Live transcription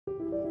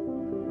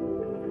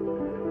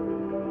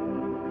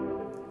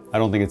I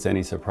don't think it's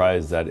any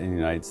surprise that in the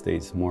United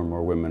States, more and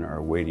more women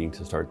are waiting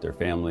to start their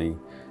family,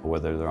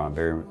 whether they're on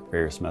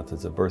various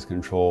methods of birth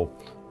control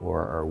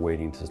or are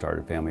waiting to start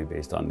a family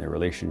based on their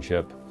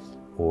relationship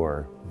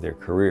or their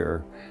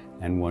career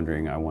and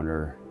wondering, I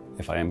wonder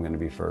if I am going to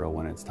be fertile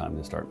when it's time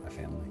to start my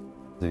family.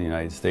 In the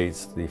United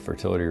States, the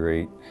fertility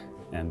rate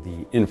and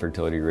the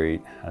infertility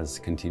rate has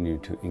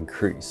continued to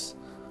increase.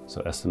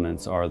 So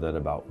estimates are that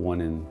about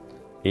 1 in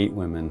 8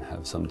 women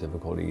have some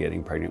difficulty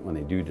getting pregnant when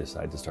they do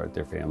decide to start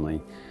their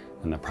family.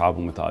 And the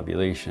problem with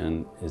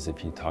ovulation is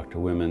if you talk to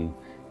women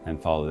and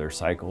follow their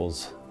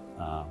cycles,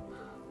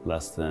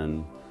 less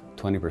than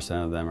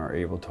 20% of them are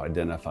able to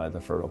identify the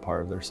fertile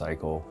part of their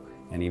cycle.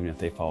 And even if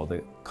they follow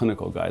the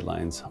clinical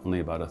guidelines, only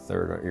about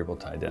 1/3 are able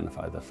to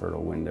identify the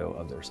fertile window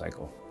of their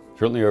cycle.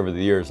 Certainly over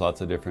the years,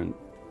 lots of different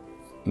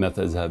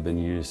methods have been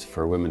used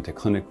for women to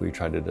clinically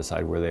try to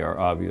decide where they are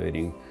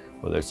ovulating,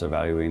 whether it's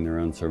evaluating their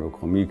own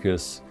cervical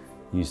mucus,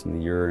 using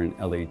the urine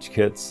LH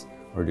kits,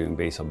 or doing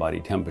basal body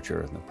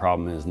temperature. The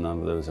problem is none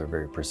of those are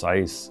very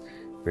precise,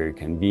 very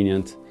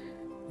convenient,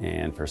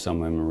 and for some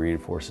women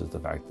reinforces the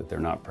fact that they're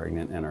not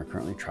pregnant and are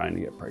currently trying to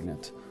get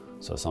pregnant.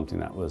 So something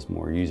that was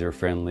more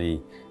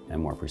user-friendly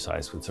and more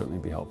precise would certainly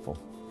be helpful.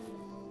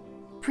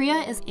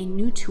 Priya is a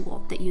new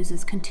tool that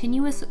uses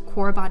continuous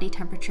core body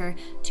temperature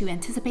to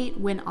anticipate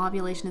when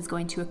ovulation is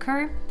going to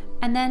occur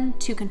and then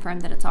to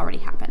confirm that it's already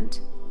happened.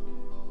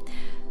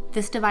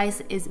 This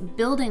device is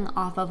building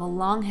off of a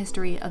long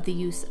history of the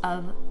use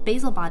of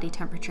basal body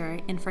temperature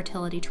in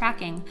fertility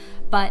tracking,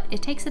 but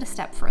it takes it a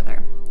step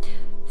further.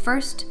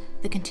 First,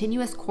 the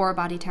continuous core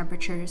body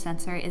temperature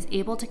sensor is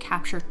able to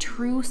capture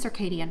true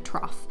circadian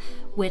trough,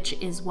 which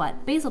is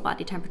what basal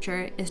body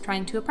temperature is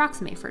trying to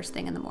approximate first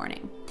thing in the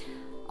morning.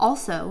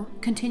 Also,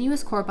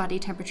 continuous core body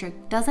temperature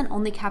doesn't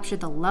only capture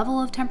the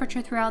level of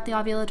temperature throughout the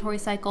ovulatory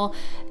cycle,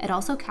 it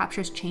also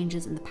captures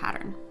changes in the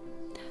pattern.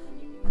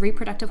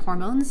 Reproductive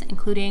hormones,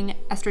 including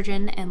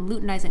estrogen and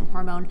luteinizing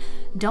hormone,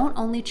 don't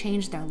only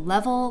change their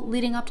level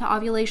leading up to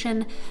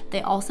ovulation,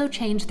 they also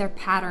change their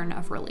pattern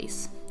of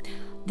release.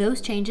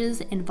 Those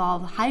changes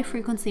involve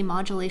high-frequency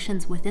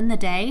modulations within the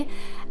day,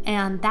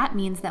 and that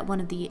means that one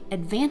of the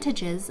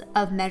advantages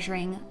of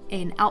measuring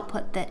an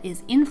output that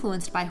is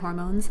influenced by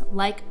hormones,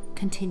 like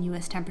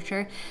continuous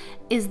temperature,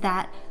 is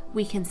that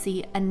we can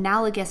see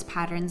analogous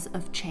patterns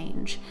of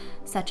change,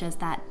 such as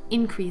that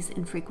increase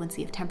in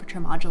frequency of temperature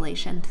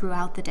modulation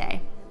throughout the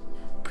day.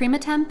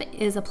 Prima-Temp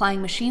is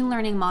applying machine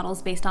learning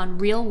models based on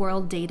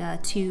real-world data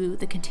to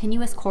the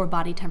continuous core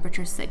body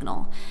temperature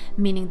signal,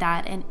 meaning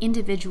that an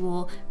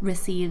individual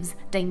receives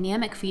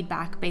dynamic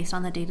feedback based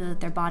on the data that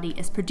their body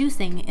is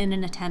producing in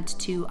an attempt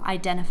to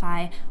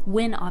identify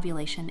when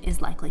ovulation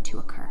is likely to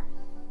occur.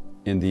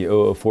 In the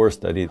 004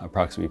 study,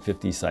 approximately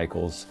 50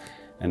 cycles,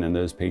 and in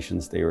those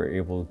patients, they were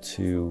able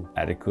to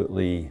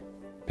adequately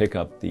pick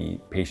up the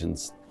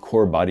patient's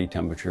core body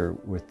temperature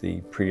with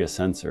the Priya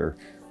sensor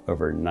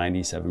over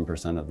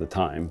 97% of the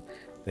time.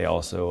 They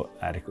also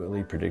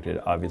adequately predicted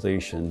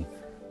ovulation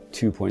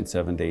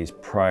 2.7 days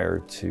prior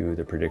to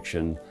the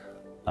prediction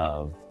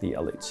of the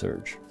LH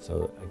surge.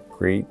 So a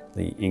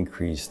greatly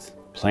increased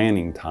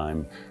planning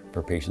time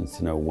for patients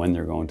to know when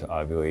they're going to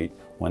ovulate,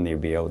 when they'll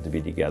be able to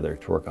be together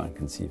to work on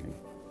conceiving.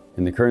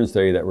 In the current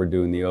study that we're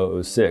doing, the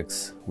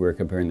 006, we're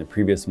comparing the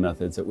previous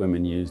methods that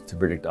women used to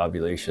predict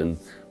ovulation,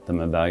 them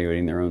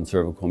evaluating their own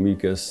cervical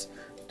mucus,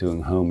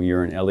 doing home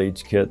urine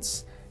LH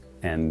kits,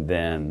 and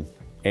then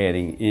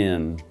adding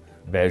in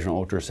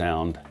vaginal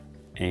ultrasound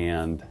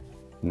and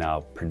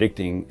now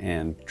predicting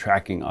and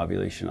tracking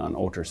ovulation on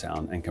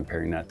ultrasound and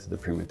comparing that to the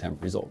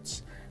Prima-Temp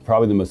results.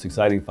 Probably the most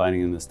exciting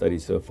finding in the study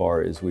so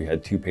far is we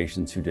had 2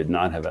 patients who did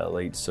not have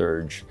LH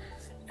surge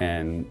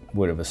and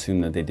would have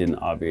assumed that they didn't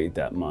ovulate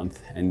that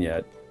month, and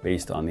yet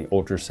based on the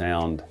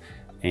ultrasound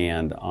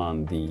and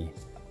on the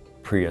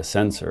Priya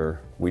sensor,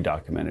 we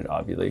documented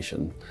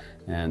ovulation.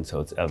 And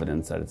so it's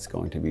evidence that it's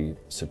going to be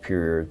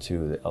superior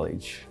to the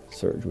LH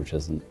surge, which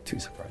isn't too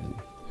surprising.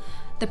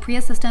 The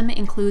Priya system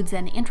includes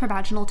an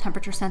intravaginal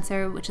temperature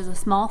sensor, which is a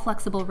small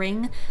flexible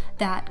ring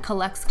that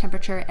collects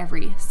temperature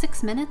every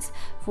 6 minutes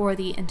for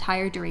the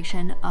entire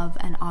duration of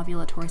an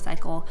ovulatory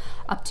cycle,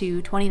 up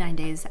to 29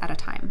 days at a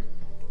time.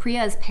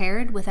 Priya is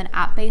paired with an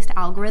app-based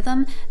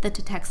algorithm that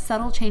detects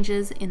subtle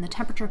changes in the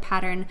temperature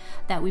pattern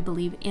that we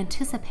believe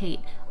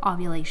anticipate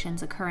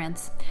ovulation's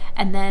occurrence,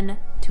 and then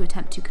to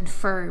attempt to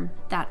confirm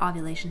that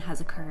ovulation has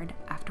occurred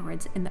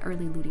afterwards in the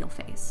early luteal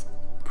phase.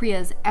 Priya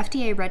is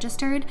FDA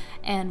registered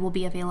and will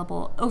be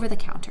available over the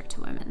counter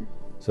to women.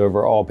 So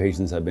overall,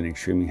 patients have been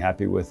extremely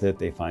happy with it.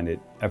 They find it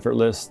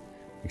effortless,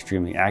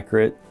 extremely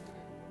accurate,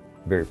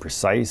 very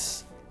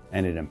precise,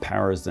 and it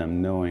empowers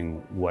them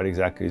knowing what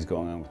exactly is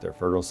going on with their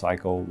fertile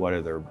cycle, what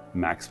are their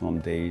maximum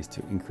days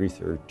to increase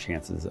their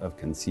chances of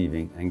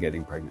conceiving and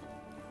getting pregnant.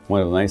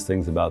 One of the nice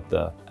things about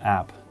the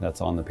app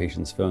that's on the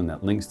patient's phone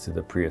that links to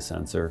the Priya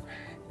sensor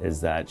is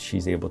that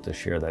she's able to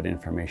share that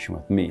information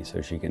with me.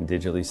 So she can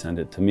digitally send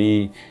it to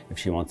me. If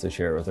she wants to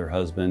share it with her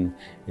husband,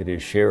 it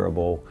is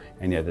shareable,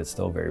 and yet it's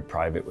still very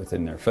private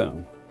within their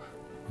phone.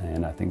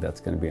 And I think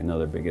that's going to be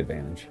another big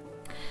advantage.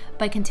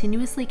 By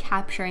continuously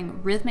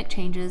capturing rhythmic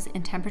changes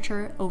in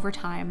temperature over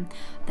time,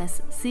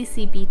 this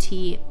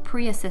CCBT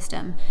Priya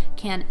system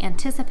can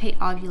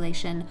anticipate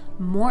ovulation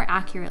more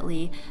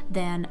accurately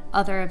than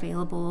other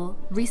available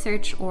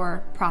research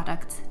or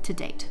products to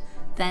date.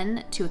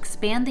 Then, to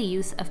expand the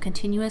use of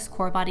continuous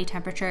core body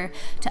temperature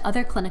to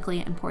other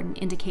clinically important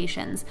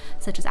indications,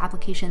 such as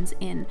applications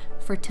in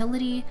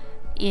fertility,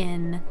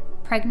 in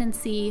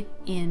pregnancy,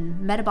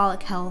 in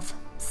metabolic health,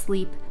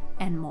 sleep,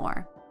 and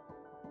more.